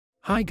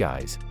Hi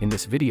guys, in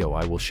this video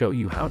I will show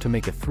you how to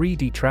make a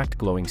 3D tracked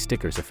glowing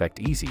stickers effect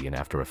easy in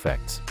After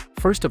Effects.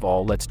 First of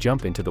all, let's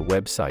jump into the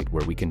website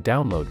where we can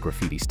download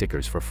graffiti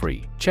stickers for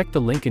free. Check the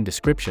link in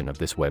description of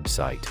this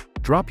website.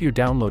 Drop your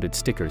downloaded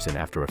stickers in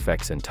After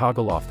Effects and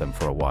toggle off them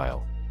for a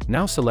while.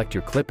 Now select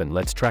your clip and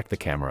let's track the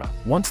camera.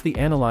 Once the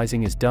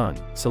analyzing is done,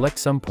 select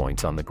some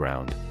points on the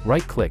ground.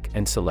 Right-click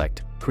and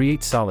select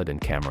Create Solid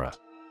and Camera.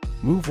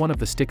 Move one of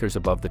the stickers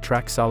above the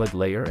Track Solid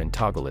layer and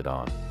toggle it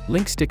on.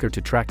 Link sticker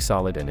to Track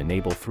Solid and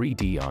enable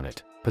 3D on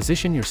it.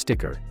 Position your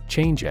sticker,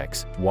 change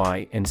X,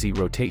 Y, and Z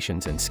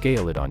rotations and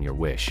scale it on your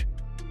wish.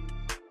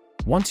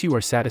 Once you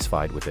are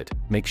satisfied with it,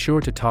 make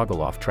sure to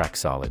toggle off Track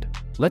Solid.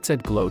 Let's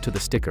add glow to the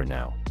sticker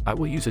now. I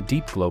will use a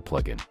deep glow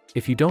plugin.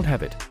 If you don't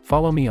have it,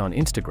 follow me on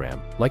Instagram,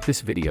 like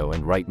this video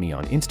and write me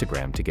on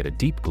Instagram to get a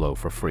deep glow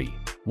for free.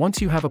 Once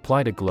you have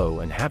applied a glow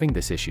and having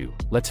this issue,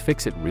 let's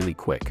fix it really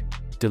quick.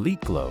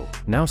 Delete glow.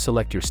 Now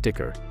select your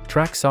sticker,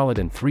 Track Solid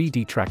and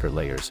 3D tracker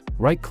layers,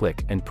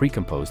 right-click and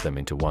pre-compose them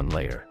into one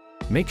layer.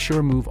 Make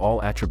sure move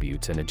all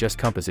attributes and adjust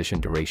composition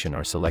duration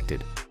are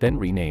selected, then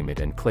rename it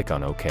and click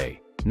on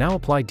OK. Now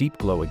apply deep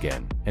glow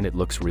again, and it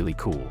looks really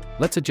cool.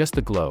 Let's adjust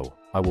the glow.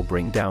 I will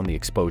bring down the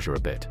exposure a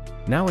bit.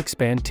 Now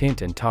expand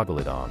tint and toggle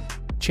it on.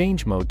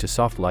 Change mode to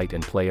soft light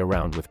and play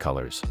around with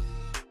colors.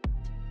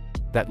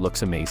 That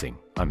looks amazing.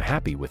 I'm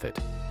happy with it.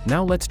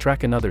 Now let's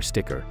track another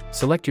sticker.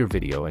 Select your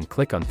video and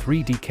click on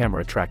 3D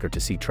camera tracker to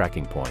see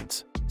tracking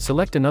points.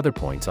 Select another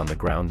points on the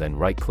ground, then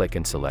right-click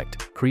and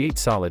select Create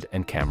Solid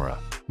and Camera.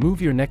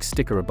 Move your next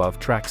sticker above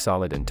Track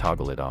Solid and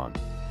toggle it on.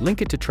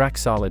 Link it to Track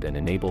Solid and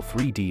enable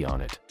 3D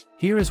on it.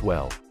 Here as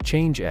well,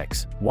 change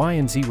X, Y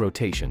and Z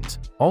rotations.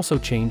 Also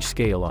change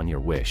scale on your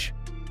wish.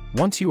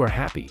 Once you are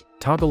happy,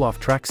 toggle off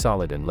Track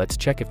Solid and let's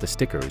check if the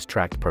sticker is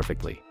tracked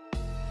perfectly.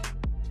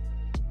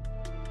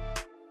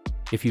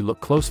 If you look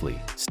closely,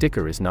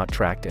 sticker is not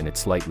tracked and it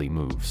slightly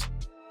moves.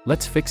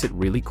 Let's fix it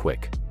really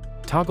quick.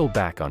 Toggle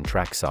back on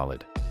Track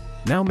Solid.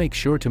 Now make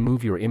sure to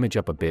move your image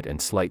up a bit and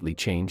slightly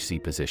change Z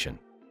position.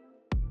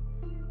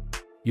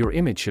 Your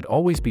image should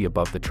always be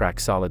above the Track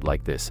Solid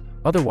like this,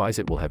 otherwise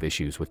it will have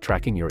issues with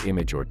tracking your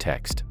image or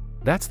text.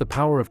 That's the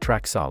power of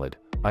Track Solid.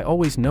 I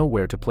always know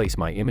where to place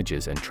my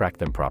images and track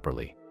them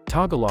properly.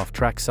 Toggle off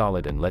Track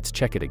Solid and let's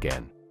check it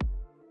again.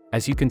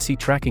 As you can see,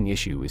 tracking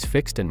issue is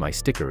fixed and my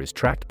sticker is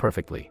tracked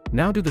perfectly.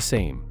 Now do the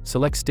same,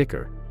 select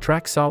sticker,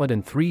 Track Solid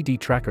and 3D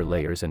tracker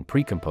layers and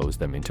pre-compose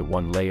them into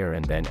one layer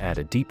and then add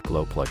a deep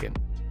glow plugin.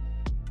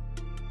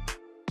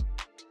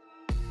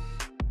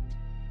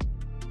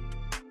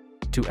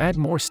 To add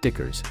more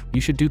stickers,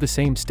 you should do the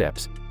same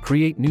steps,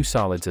 create new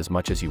solids as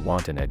much as you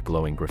want and add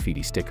glowing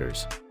graffiti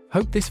stickers.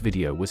 Hope this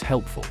video was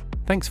helpful.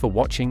 Thanks for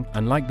watching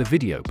and like the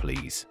video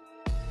please.